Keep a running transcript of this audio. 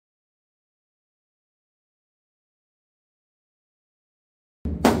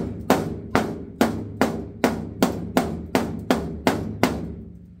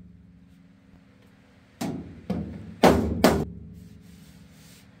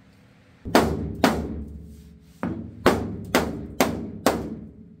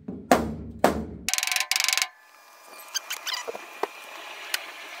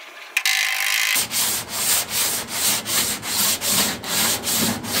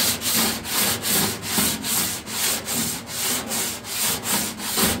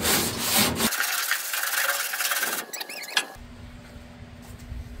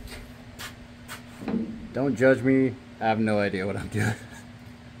Don't judge me, I have no idea what I'm doing.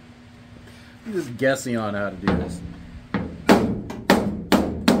 I'm just guessing on how to do this.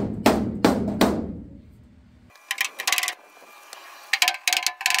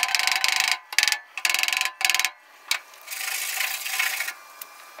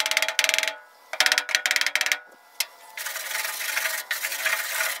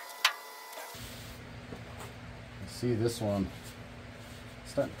 See this one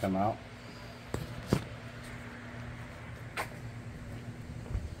starting to come out.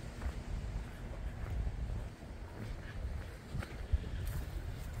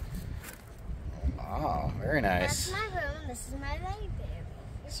 Oh, very nice. That's my room. This is my library.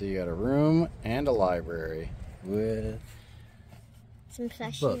 So you got a room and a library with some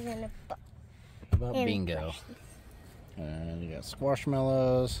plushies and a book. About and bingo. And you got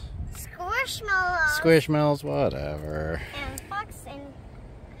squashmallows. Squishmallows. Squishmallows, whatever. And a fox and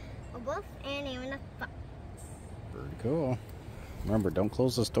a wolf and even a fox. Pretty cool. Remember, don't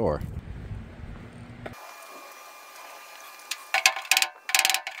close this door.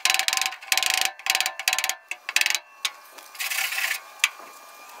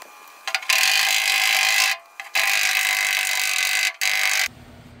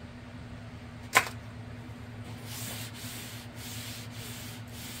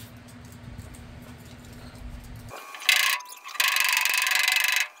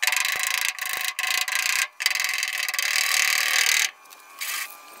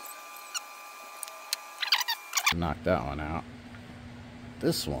 Knock that one out.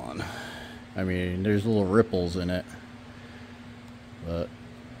 This one, I mean, there's little ripples in it, but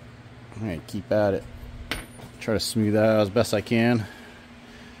I'm gonna keep at it. Try to smooth that out as best I can.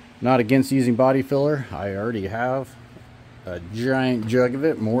 Not against using body filler. I already have a giant jug of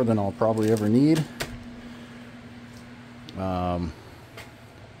it, more than I'll probably ever need. I'm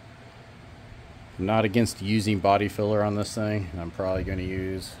not against using body filler on this thing. I'm probably going to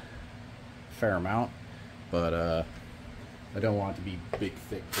use a fair amount. But I don't want it to be big,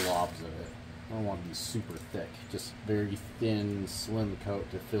 thick globs of it. I don't want it to be super thick. Just very thin, slim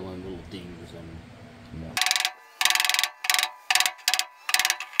coat to fill in little dings and, you know.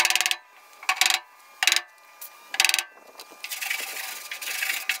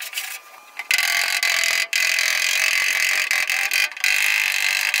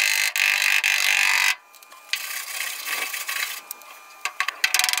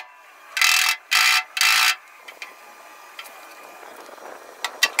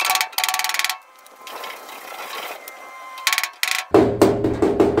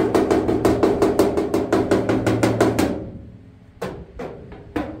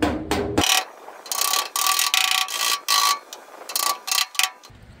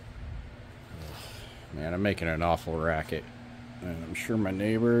 Man, I'm making an awful racket, and I'm sure my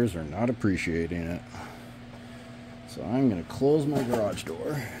neighbors are not appreciating it. So I'm going to close my garage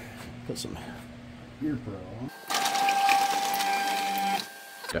door, put some ear pro on.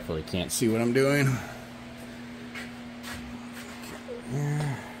 Definitely can't see what I'm doing.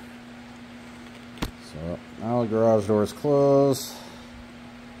 So now the garage door is closed.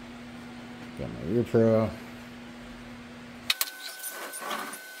 Got my ear pro.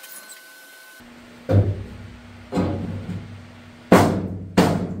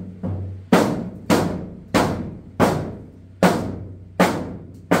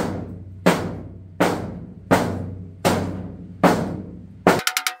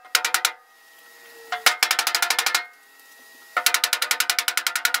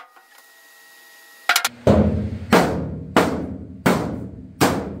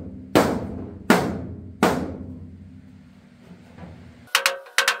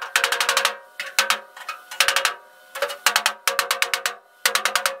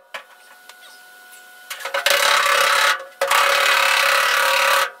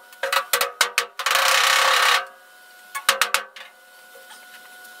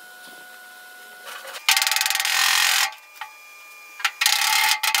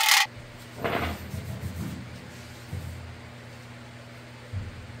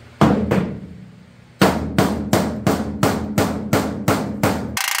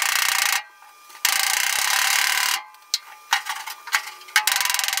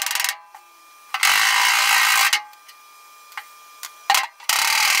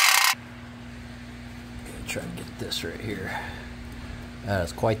 try to get this right here. That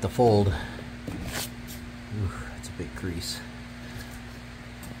is quite the fold. Ooh, that's a big crease.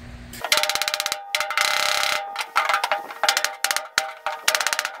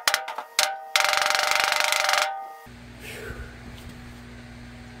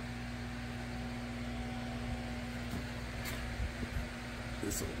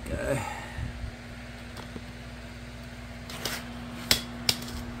 This little guy.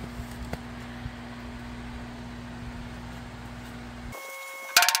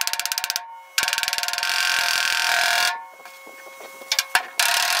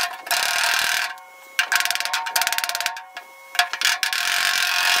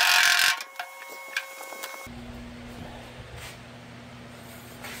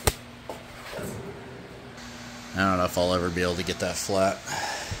 I don't know if I'll ever be able to get that flat.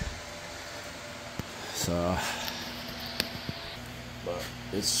 So, but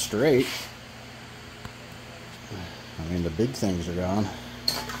it's straight. I mean, the big things are gone.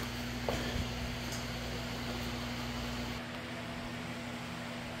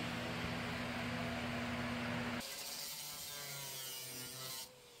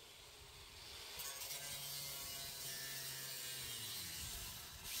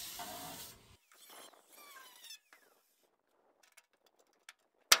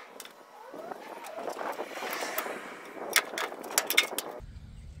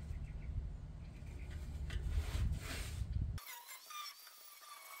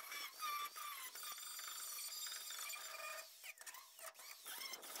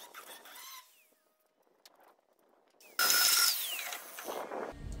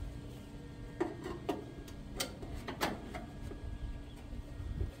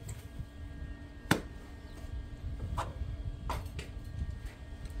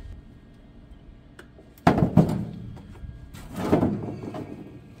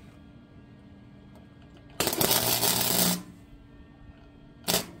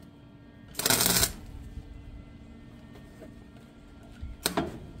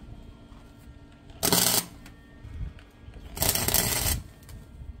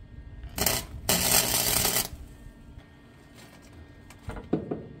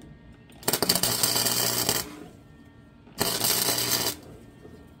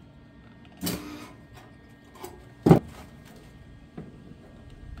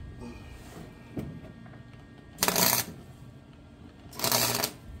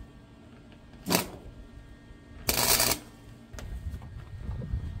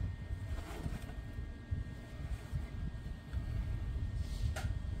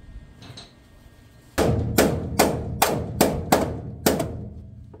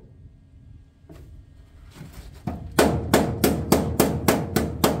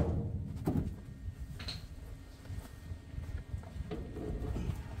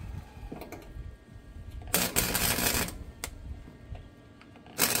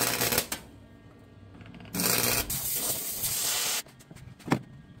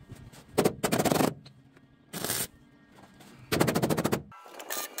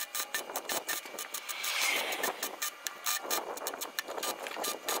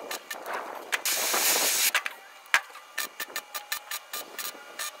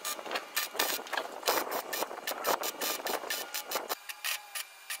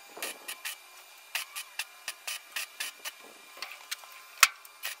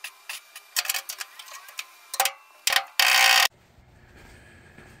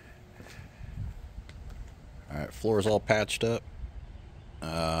 Alright, floor's all patched up.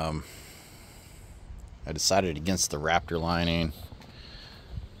 I decided against the Raptor lining.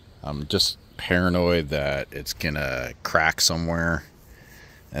 I'm just paranoid that it's gonna crack somewhere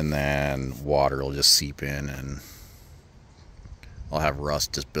and then water will just seep in and I'll have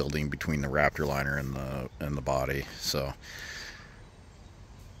rust just building between the Raptor liner and the body. So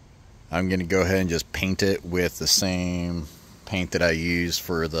I'm gonna go ahead and just paint it with the same paint that I used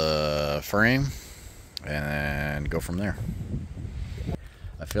for the frame and go from there.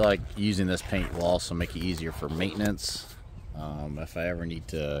 I feel like using this paint will also make it easier for maintenance. If I ever need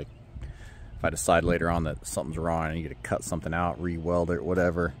to, if I decide later on that something's wrong, I need to cut something out, re-weld it,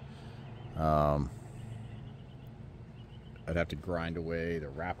 whatever. I'd have to grind away the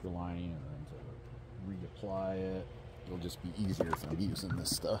Raptor lining and then to reapply it. It'll just be easier if I'm using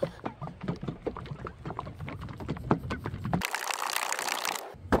this stuff.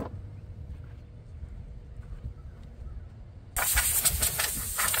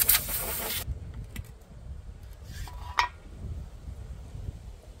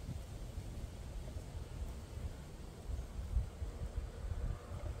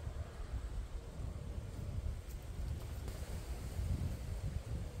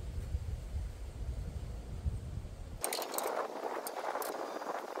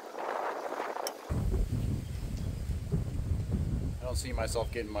 don't see myself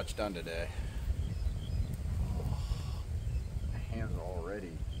getting much done today. My hands are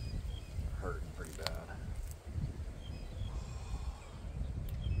already hurting pretty bad.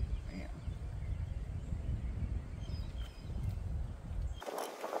 Man.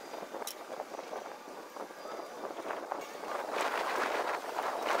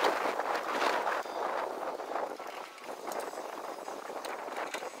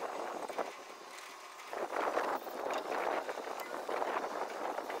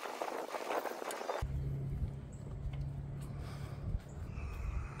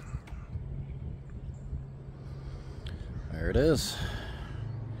 There it is.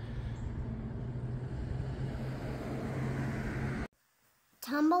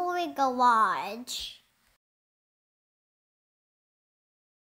 Tumbleweed garage.